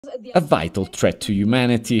A vital threat to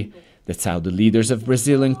humanity. That's how the leaders of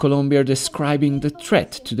Brazil and Colombia are describing the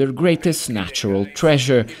threat to their greatest natural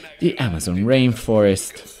treasure, the Amazon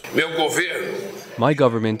rainforest. My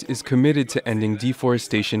government is committed to ending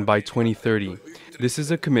deforestation by 2030. This is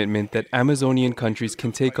a commitment that Amazonian countries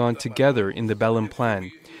can take on together in the Belém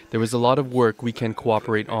Plan. There is a lot of work we can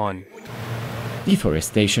cooperate on.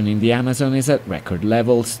 Deforestation in the Amazon is at record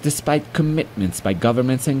levels, despite commitments by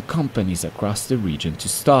governments and companies across the region to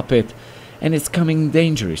stop it. And it's coming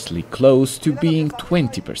dangerously close to being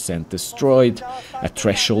 20% destroyed, a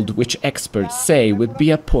threshold which experts say would be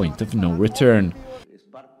a point of no return.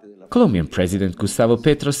 Colombian President Gustavo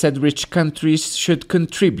Petro said rich countries should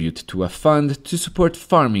contribute to a fund to support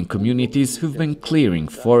farming communities who've been clearing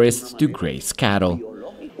forests to graze cattle.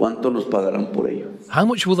 How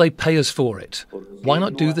much will they pay us for it? Why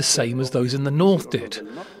not do the same as those in the north did?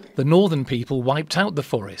 The northern people wiped out the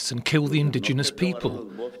forests and killed the indigenous people.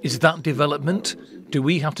 Is that development? Do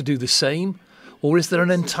we have to do the same? Or is there an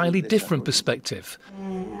entirely different perspective?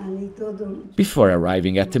 Before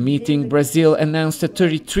arriving at the meeting, Brazil announced a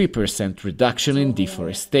 33% reduction in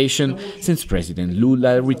deforestation since President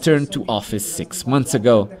Lula returned to office 6 months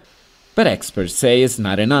ago. But experts say it's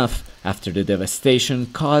not enough after the devastation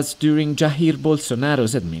caused during Jair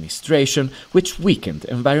Bolsonaro's administration, which weakened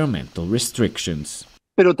environmental restrictions.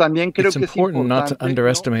 It's important not to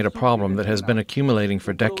underestimate a problem that has been accumulating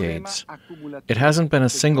for decades. It hasn't been a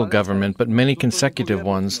single government, but many consecutive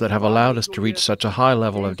ones that have allowed us to reach such a high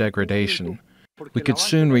level of degradation. We could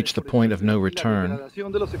soon reach the point of no return.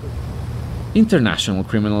 International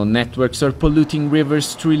criminal networks are polluting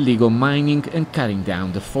rivers through illegal mining and cutting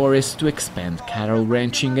down the forests to expand cattle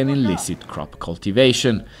ranching and illicit crop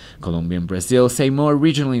cultivation. Colombia and Brazil say more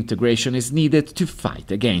regional integration is needed to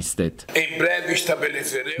fight against it.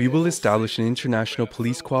 We will establish an international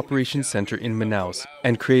police cooperation center in Manaus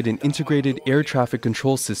and create an integrated air traffic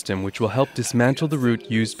control system which will help dismantle the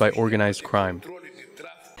route used by organized crime.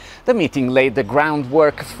 The meeting laid the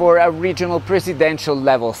groundwork for a regional presidential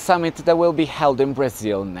level summit that will be held in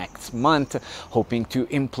Brazil next month, hoping to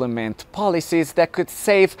implement policies that could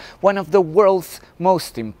save one of the world's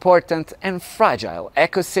most important and fragile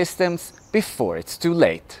ecosystems before it's too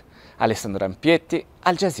late. Alessandro Rampietti,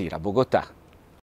 Jazeera, Bogota.